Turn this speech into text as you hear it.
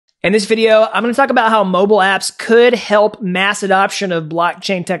In this video, I'm going to talk about how mobile apps could help mass adoption of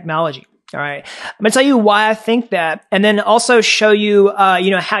blockchain technology. All right. I'm going to tell you why I think that, and then also show you,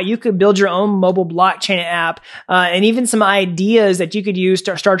 how you could build your own mobile blockchain app, and even some ideas that you could use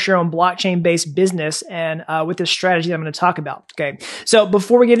to start your own blockchain-based business, and with this strategy that I'm going to talk about. Okay. So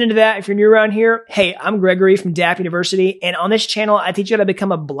before we get into that, if you're new around here, hey, I'm Gregory from Dapp University, and on this channel, I teach you how to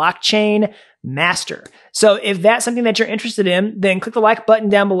become a blockchain master. So if that's something that you're interested in, then click the like button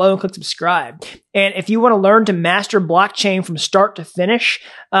down below and click subscribe. And if you want to learn to master blockchain from start to finish,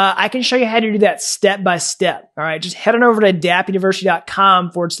 I can show you how to do that step by step. All right. Just head on over to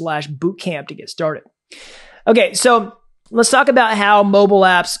dappuniversity.com/bootcamp to get started. Okay. So let's talk about how mobile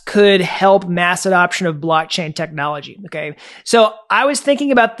apps could help mass adoption of blockchain technology. Okay. So I was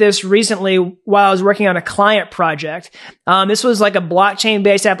thinking about this recently while I was working on a client project. This was like a blockchain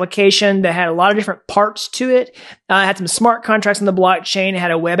based application that had a lot of different parts to it. It had some smart contracts on the blockchain. It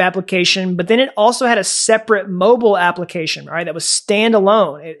had a web application, but then it also had a separate mobile application, right? That was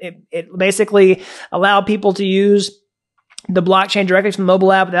standalone. It basically allowed people to use the blockchain directly from the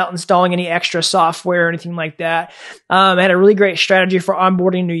mobile app without installing any extra software or anything like that. It had a really great strategy for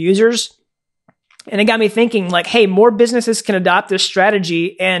onboarding new users. And it got me thinking like, hey, more businesses can adopt this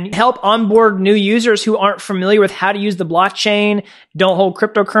strategy and help onboard new users who aren't familiar with how to use the blockchain, don't hold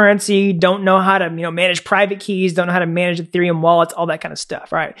cryptocurrency, don't know how to, manage private keys, don't know how to manage Ethereum wallets, all that kind of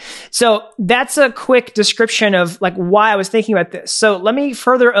stuff, right? So that's a quick description of like why I was thinking about this. So let me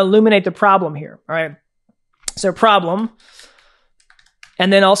further illuminate the problem here, all right? So problem,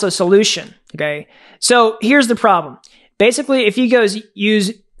 and then also solution, okay? So here's the problem. Basically, if you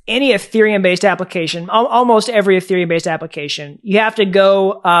use any Ethereum-based application, almost every Ethereum-based application, you have to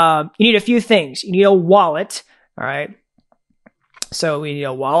go, you need a few things. You need a wallet, all right? So we need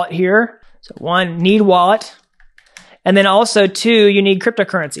a wallet here. So one, need wallet. And then also two, you need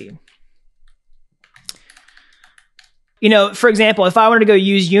cryptocurrency. For example, if I wanted to go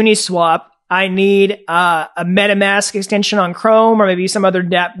use Uniswap, I need a MetaMask extension on Chrome or maybe some other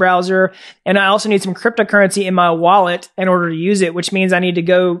Dapp browser. And I also need some cryptocurrency in my wallet in order to use it, which means I need to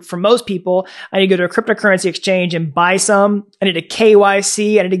go, for most people, I need to go to a cryptocurrency exchange and buy some. I need a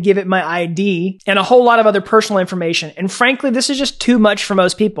KYC. I need to give it my ID and a whole lot of other personal information. And frankly, this is just too much for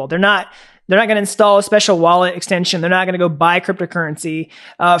most people. They're not going to install a special wallet extension. They're not going to go buy cryptocurrency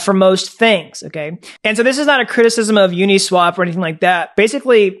for most things, okay? And so this is not a criticism of Uniswap or anything like that.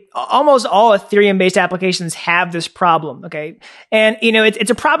 Basically, almost all Ethereum-based applications have this problem, okay? And, it's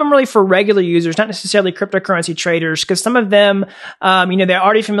a problem really for regular users, not necessarily cryptocurrency traders, because some of them, they're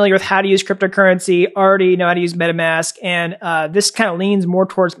already familiar with how to use cryptocurrency, already know how to use MetaMask, and this kind of leans more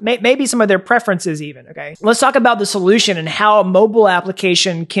towards maybe some of their preferences even, okay? Let's talk about the solution and how a mobile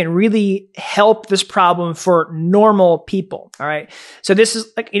application can really help this problem for normal people. All right. So this is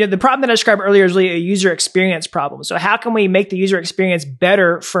like, the problem that I described earlier is really a user experience problem. So how can we make the user experience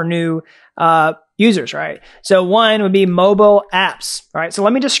better for new users, right? So one would be mobile apps. All right. So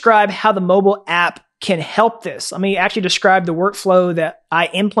let me describe how the mobile app can help this. Let me actually describe the workflow that I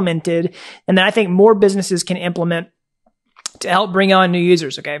implemented and that I think more businesses can implement to help bring on new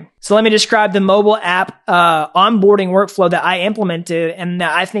users, okay? So let me describe the mobile app onboarding workflow that I implemented and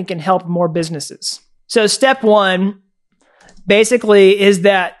that I think can help more businesses. So step one basically is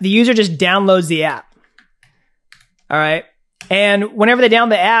that the user just downloads the app, all right? And whenever they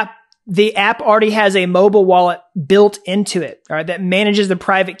download the app already has a mobile wallet built into it, all right, that manages the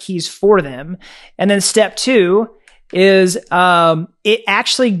private keys for them. And then step two is it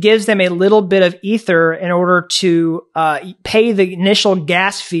actually gives them a little bit of Ether in order to pay the initial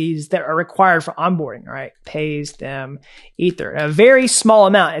gas fees that are required for onboarding, all right? Pays them Ether, a very small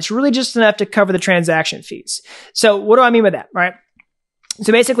amount. It's really just enough to cover the transaction fees. So what do I mean by that, right?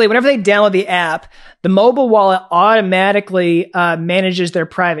 So basically, whenever they download the app, the mobile wallet automatically manages their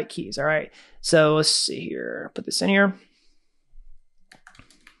private keys, all right? So let's see here, put this in here.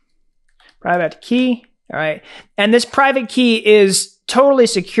 Private key. All right. And this private key is totally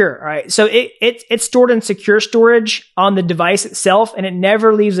secure. All right. So it's stored in secure storage on the device itself, and it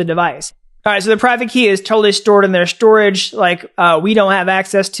never leaves the device. All right. So the private key is totally stored in their storage. Like, we don't have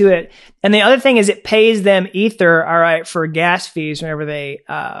access to it. And the other thing is it pays them Ether. All right. For gas fees whenever they,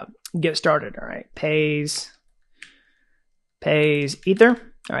 get started. All right. Pays Ether.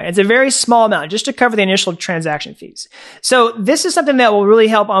 All right. It's a very small amount just to cover the initial transaction fees. So this is something that will really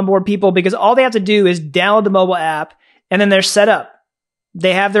help onboard people because all they have to do is download the mobile app and then they're set up.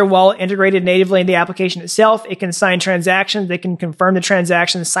 They have their wallet integrated natively in the application itself. It can sign transactions. They can confirm the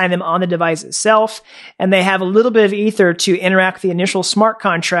transactions, sign them on the device itself. And they have a little bit of ether to interact with the initial smart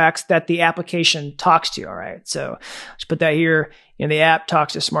contracts that the application talks to. All right. So let's put that here. The app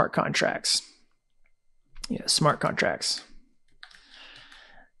talks to smart contracts. Smart contracts.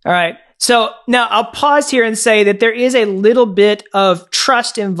 All right. So now I'll pause here and say that there is a little bit of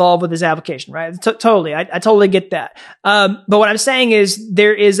trust involved with this application, right? Totally. I totally get that. But what I'm saying is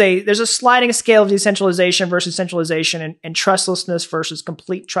there's a sliding scale of decentralization versus centralization and trustlessness versus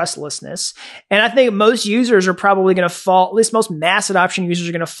complete trustlessness. And I think most users are probably going to fall, at least most mass adoption users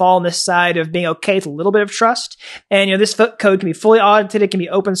are going to fall on this side of being okay with a little bit of trust. And, this code can be fully audited. It can be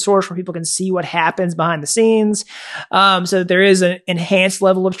open source where people can see what happens behind the scenes. So that there is an enhanced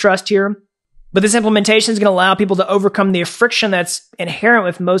level of trust here. But this implementation is going to allow people to overcome the friction that's inherent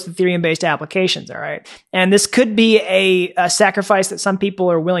with most Ethereum-based applications, all right? And this could be a sacrifice that some people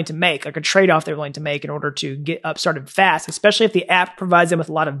are willing to make, like a trade-off they're willing to make in order to get up started fast, especially if the app provides them with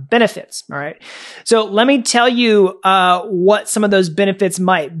a lot of benefits, all right? So let me tell you what some of those benefits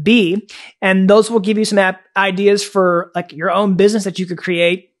might be, and those will give you some app ideas for like your own business that you could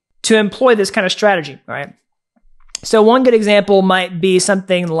create to employ this kind of strategy, all right? So one good example might be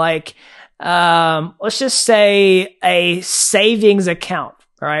something like let's just say a savings account,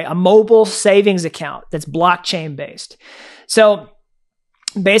 all right? A mobile savings account that's blockchain based. So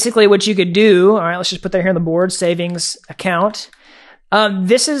basically what you could do, all right, let's just put that here on the board, savings account.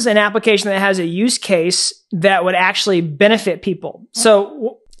 This is an application that has a use case that would actually benefit people.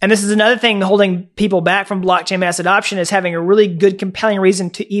 So, and this is another thing holding people back from blockchain mass adoption is having a really good, compelling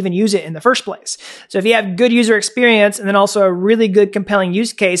reason to even use it in the first place. So if you have good user experience and then also a really good, compelling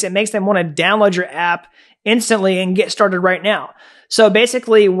use case, it makes them want to download your app instantly and get started right now. So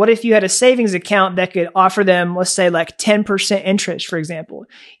basically, what if you had a savings account that could offer them, let's say like 10% interest, for example?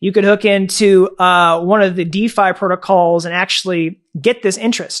 You could hook into one of the DeFi protocols and actually get this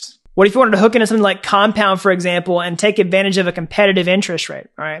interest. What if you wanted to hook into something like Compound, for example, and take advantage of a competitive interest rate,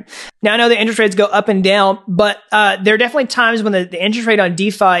 all right? Now, I know the interest rates go up and down, but there are definitely times when the interest rate on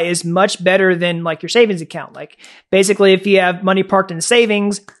DeFi is much better than like your savings account. Like basically, if you have money parked in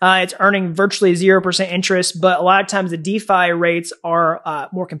savings, it's earning virtually 0% interest, but a lot of times the DeFi rates are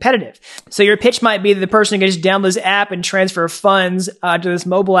more competitive. So your pitch might be that the person can just download this app and transfer funds to this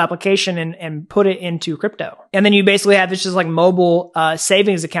mobile application and put it into crypto. And then you basically have this just like mobile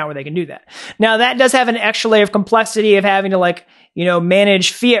savings account where they can do that. Now that does have an extra layer of complexity of having to like,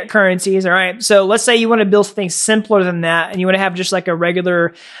 manage fiat currencies. All right. So let's say you want to build something simpler than that and you want to have just like a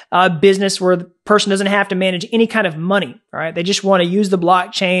regular business where the person doesn't have to manage any kind of money. All right. They just want to use the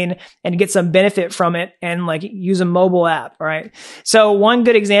blockchain and get some benefit from it and like use a mobile app. All right. So one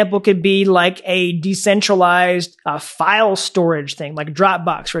good example could be like a decentralized file storage thing, like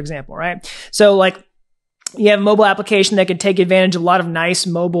Dropbox, for example. Right. So like, you have a mobile application that can take advantage of a lot of nice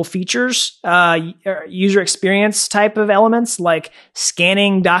mobile features, user experience type of elements like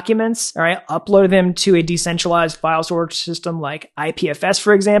scanning documents, all right, upload them to a decentralized file storage system like IPFS,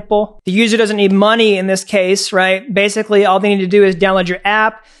 for example. The user doesn't need money in this case, right? Basically, all they need to do is download your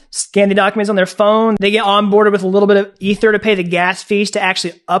app, scan the documents on their phone. They get onboarded with a little bit of ether to pay the gas fees to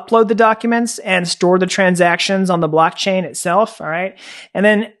actually upload the documents and store the transactions on the blockchain itself, all right? And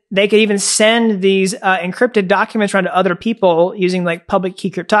then they could even send these encrypted documents around to other people using like public key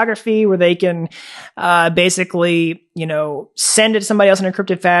cryptography where they can basically, send it to somebody else in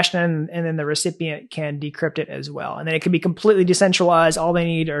encrypted fashion and then the recipient can decrypt it as well. And then it can be completely decentralized. All they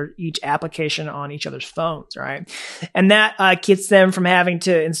need are each application on each other's phones, right? And that gets them from having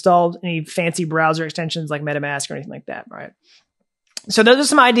to install any fancy browser extensions like MetaMask or anything like that, right? So those are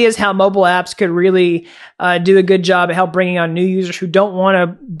some ideas how mobile apps could really do a good job at help bringing on new users who don't want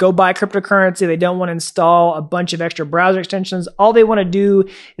to go buy cryptocurrency. They don't want to install a bunch of extra browser extensions. All they want to do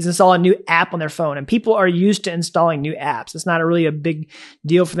is install a new app on their phone. And people are used to installing new apps. It's not really a big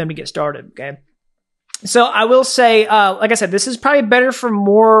deal for them to get started, okay? So I will say, like I said, this is probably better for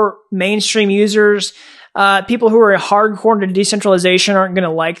more mainstream users. People who are hardcore into decentralization aren't going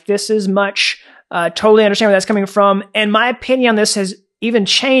to like this as much. Totally understand where that's coming from. And my opinion on this has even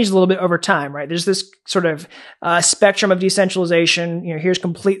changed a little bit over time, right? There's this sort of spectrum of decentralization. Here's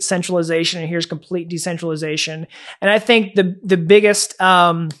complete centralization and here's complete decentralization. And I think the biggest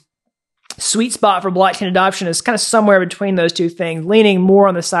sweet spot for blockchain adoption is kind of somewhere between those two things, leaning more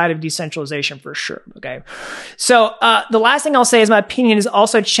on the side of decentralization for sure, okay? So the last thing I'll say is my opinion has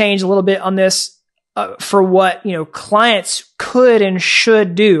also changed a little bit on this for what, clients could and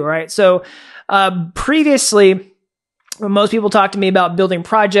should do, right? So previously, When most people talk to me about building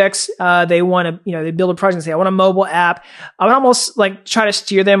projects, they want to, they build a project and say, I want a mobile app. I would almost like try to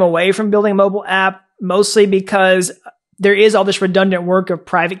steer them away from building a mobile app, mostly because there is all this redundant work of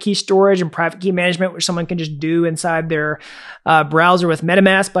private key storage and private key management, which someone can just do inside their browser with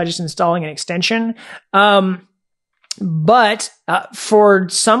MetaMask by just installing an extension. But for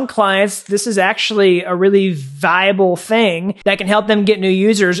some clients, this is actually a really viable thing that can help them get new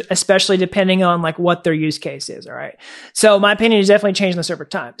users, especially depending on like what their use case is. All right. So my opinion is definitely changing this over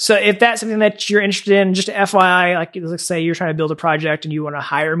time. So if that's something that you're interested in, just FYI, like let's say you're trying to build a project and you want to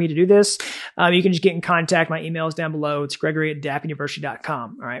hire me to do this, you can just get in contact. My email is down below. It's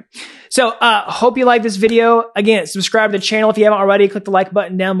gregory@dappuniversity.com. All right. So hope you like this video. Again, subscribe to the channel if you haven't already. Click the like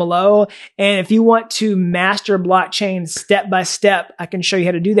button down below. And if you want to master blockchain step by step, I can show you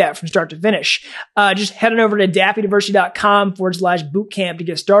how to do that from start to finish. Just head on over to dappuniversity.com/bootcamp to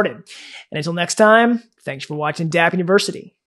get started. And until next time, thanks for watching Dapp University.